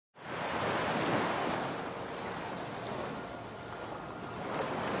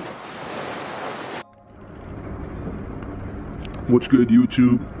What's good,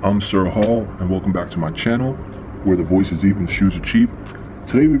 YouTube? I'm Sir Hall, and welcome back to my channel, where the voice is deep and the shoes are cheap.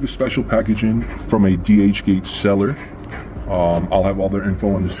 Today we have a special packaging from a DHgate seller. I'll have all their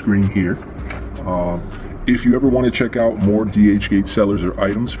info on the screen here. If you ever want to check out more DHgate sellers or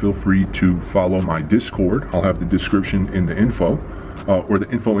items, feel free to follow my Discord. I'll have the description in the info, or the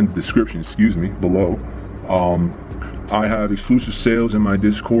info in the description, excuse me, below. I have exclusive sales in my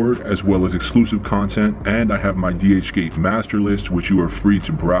Discord, as well as exclusive content, and I have my DHgate master list, which you are free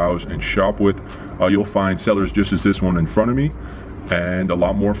to browse and shop with. You'll find sellers just as this one in front of me, and a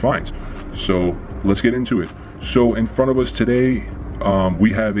lot more finds. So let's get into it. So in front of us today,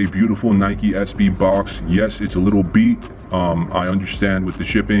 we have a beautiful Nike SB box. Yes, it's a little beat. I understand with the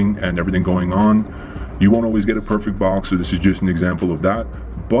shipping and everything going on, you won't always get a perfect box, so this is just an example of that.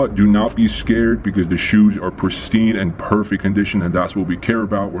 But do not be scared, because the shoes are pristine and perfect condition, and that's what we care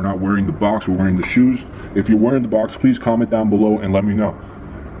about. We're not wearing the box, we're wearing the shoes. If you're wearing the box, please comment down below and let me know,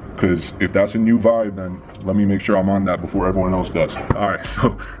 because if that's a new vibe, then let me make sure I'm on that before everyone else does. All right,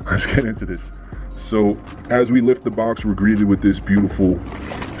 so let's get into this. So as we lift the box, we're greeted with this beautiful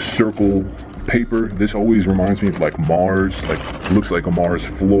circle paper. This always reminds me of like Mars, like looks like a Mars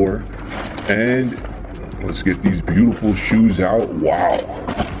floor. And let's get these beautiful shoes out. Wow.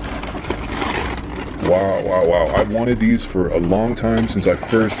 Wow, wow, wow. I've wanted these for a long time, since I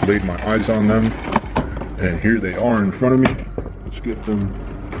first laid my eyes on them. And here they are in front of me. Let's get them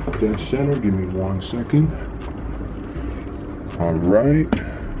dead center. Give me 1 second. All right.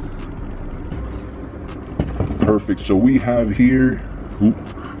 Perfect. So we have here,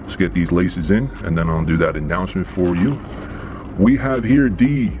 let's get these laces in, and then I'll do that announcement for you. We have here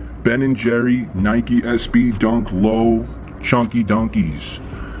the Ben & Jerry Nike SB Dunk Low Chunky Dunkies.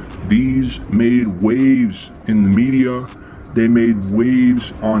 These made waves in the media. They made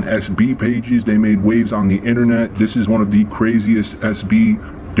waves on SB pages. They made waves on the internet. This is one of the craziest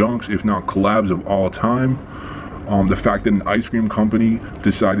SB dunks, if not collabs, of all time. The fact that an ice cream company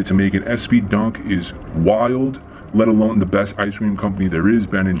decided to make an SB dunk is wild, let alone the best ice cream company there is,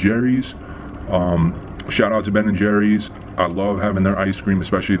 Ben & Jerry's. Shout out to Ben & Jerry's. I love having their ice cream,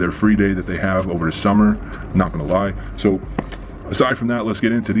 especially their free day that they have over the summer, not gonna lie. So aside from that, let's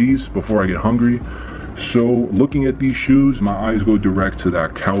get into these before I get hungry. So looking at these shoes, my eyes go direct to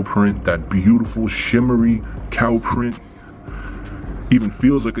that cow print, that beautiful shimmery cow print. Even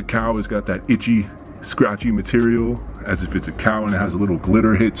feels like a cow. It's got that itchy, scratchy material, as if it's a cow, and it has a little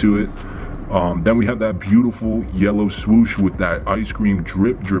glitter hit to it. Then we have that beautiful yellow swoosh with that ice cream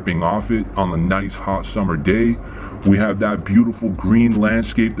dripping off it on a nice hot summer day. We have that beautiful green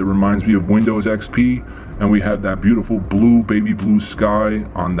landscape that reminds me of Windows XP, and we have that beautiful blue, baby blue sky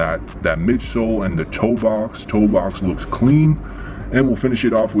on that midsole and the toe box. Toe box looks clean, and we'll finish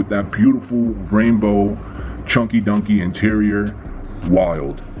it off with that beautiful rainbow chunky dunky interior.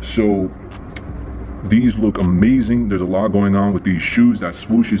 Wild. So these look amazing. There's a lot going on with these shoes. That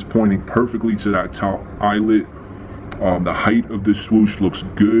swoosh is pointing perfectly to that top eyelet. The height of the swoosh looks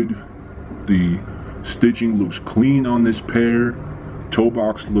good. The stitching looks clean on this pair. Toe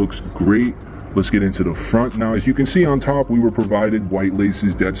box looks great. Let's get into the front. Now, as you can see on top, we were provided white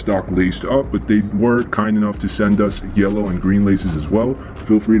laces, dead stock laced up, but they were kind enough to send us yellow and green laces as well.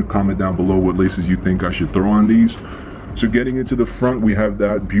 Feel free to comment down below what laces you think I should throw on these. So getting into the front, we have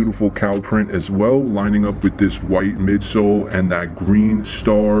that beautiful cow print as well, lining up with this white midsole and that green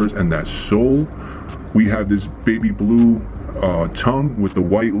stars and that sole. We have this baby blue tongue with the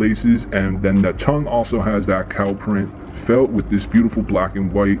white laces, and then the tongue also has that cow print felt with this beautiful black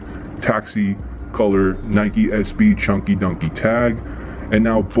and white taxi color Nike SB Chunky Dunky tag. And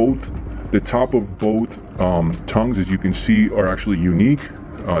now the top of both tongues, as you can see, are actually unique.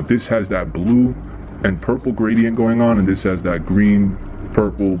 This has that blue and purple gradient going on, and this has that green,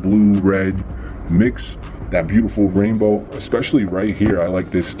 purple, blue, red mix. That beautiful rainbow, especially right here. I like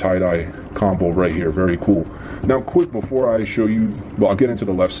this tie-dye combo right here, very cool. Now quick, before I show you, well, I'll get into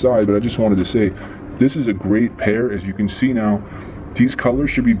the left side, but I just wanted to say, this is a great pair. As you can see now, these colors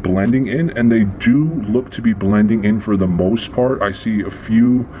should be blending in, and they do look to be blending in for the most part. I see a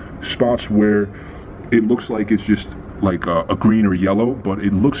few spots where it looks like it's just like a green or yellow, but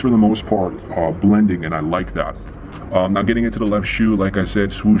it looks for the most part blending, and I like that. Now getting into the left shoe, like I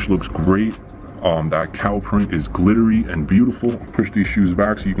said, swoosh looks great. That cow print is glittery and beautiful. Push these shoes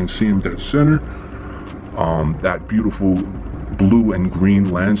back so you can see them dead center. That beautiful blue and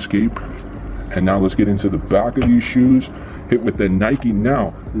green landscape. And now let's get into the back of these shoes, hit with the Nike.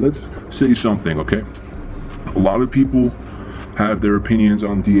 Now let's say something, okay? A lot of people have their opinions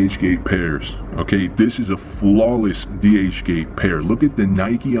on DHgate pairs. Okay, this is a flawless DHgate pair. Look at the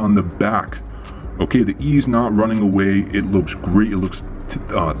Nike on the back Okay, the E is not running away. It looks great. It looks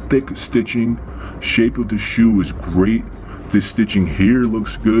thick stitching. Shape of the shoe is great. This stitching here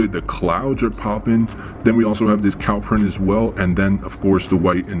looks good. The clouds are popping. Then we also have this cow print as well. And then of course the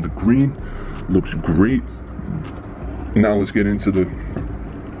white and the green looks great. Now let's get into the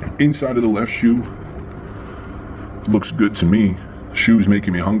inside of the left shoe. Looks good to me. Shoe's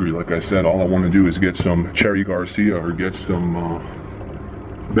making me hungry. Like I said, all I want to do is get some Cherry Garcia or get some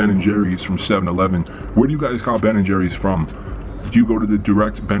Ben & Jerry's from 7-Eleven. Where do you guys cop Ben & Jerry's from? Do you go to the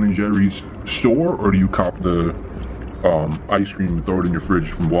direct Ben & Jerry's store, or do you cop the ice cream and throw it in your fridge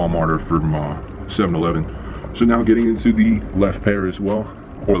from Walmart or from 7-Eleven? So now getting into the left pair as well,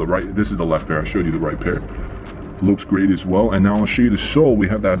 or the right. This is the left pair. I showed you the right pair. Looks great as well. And now I'll show you the sole. We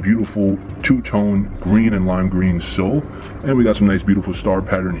have that beautiful two-tone green and lime green sole, and we got some nice beautiful star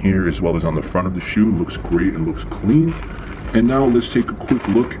pattern here as well as on the front of the shoe. Looks great and looks clean. And now let's take a quick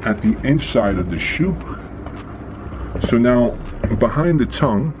look at the inside of the shoe. So now behind the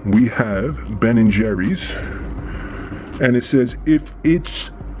tongue we have Ben & Jerry's, and it says, if it's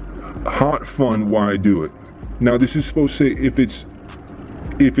hot fun, why do it? Now this is supposed to say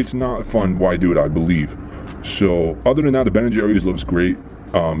if it's not fun, why do it, I believe. So other than that, the Ben & Jerry's looks great.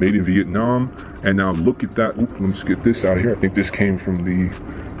 Made in Vietnam. And now look at that. Oops, let's get this out of here. I think this came from the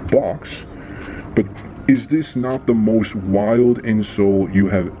box. But is this not the most wild insole you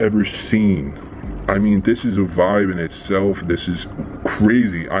have ever seen? I mean, this is a vibe in itself. This is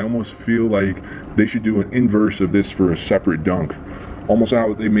crazy. I almost feel like they should do an inverse of this for a separate dunk. Almost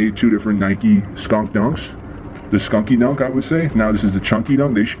how they made two different Nike skunk dunks. The skunky dunk, I would say. Now this is the chunky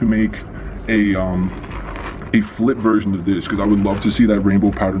dunk. They should make a flip version of this, because I would love to see that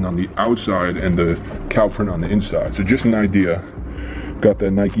rainbow pattern on the outside and the cow print on the inside. So just an idea. Got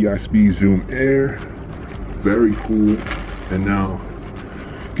that Nike SB Zoom Air. Very cool. And now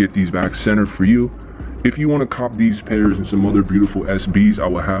get these back centered for you. If you want to cop these pairs and some other beautiful SBs, I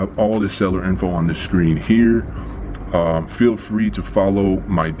will have all the seller info on the screen here. Feel free to follow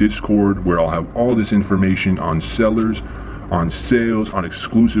my Discord, where I'll have all this information on sellers, on sales, on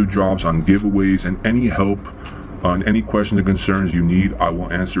exclusive drops, on giveaways, and any help on any questions and concerns you need, I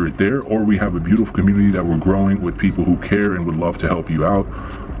will answer it there. Or we have a beautiful community that we're growing with people who care and would love to help you out.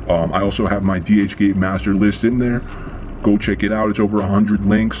 I also have my DHgate master list in there. Go check it out. It's over 100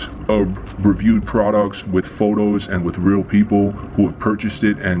 links of reviewed products with photos and with real people who have purchased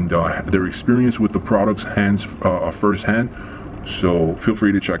it and their experience with the products firsthand. So feel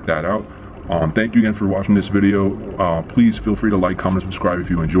free to check that out. Thank you again for watching this video. Please feel free to like, comment, subscribe if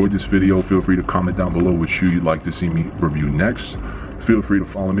you enjoyed this video. Feel free to comment down below which shoe you'd like to see me review next. Feel free to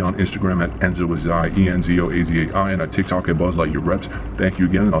follow me on Instagram at EnzoAzai, ENZOAZAI, and at TikTok at BuzzLikeYourReps. Thank you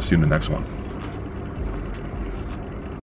again, and I'll see you in the next one.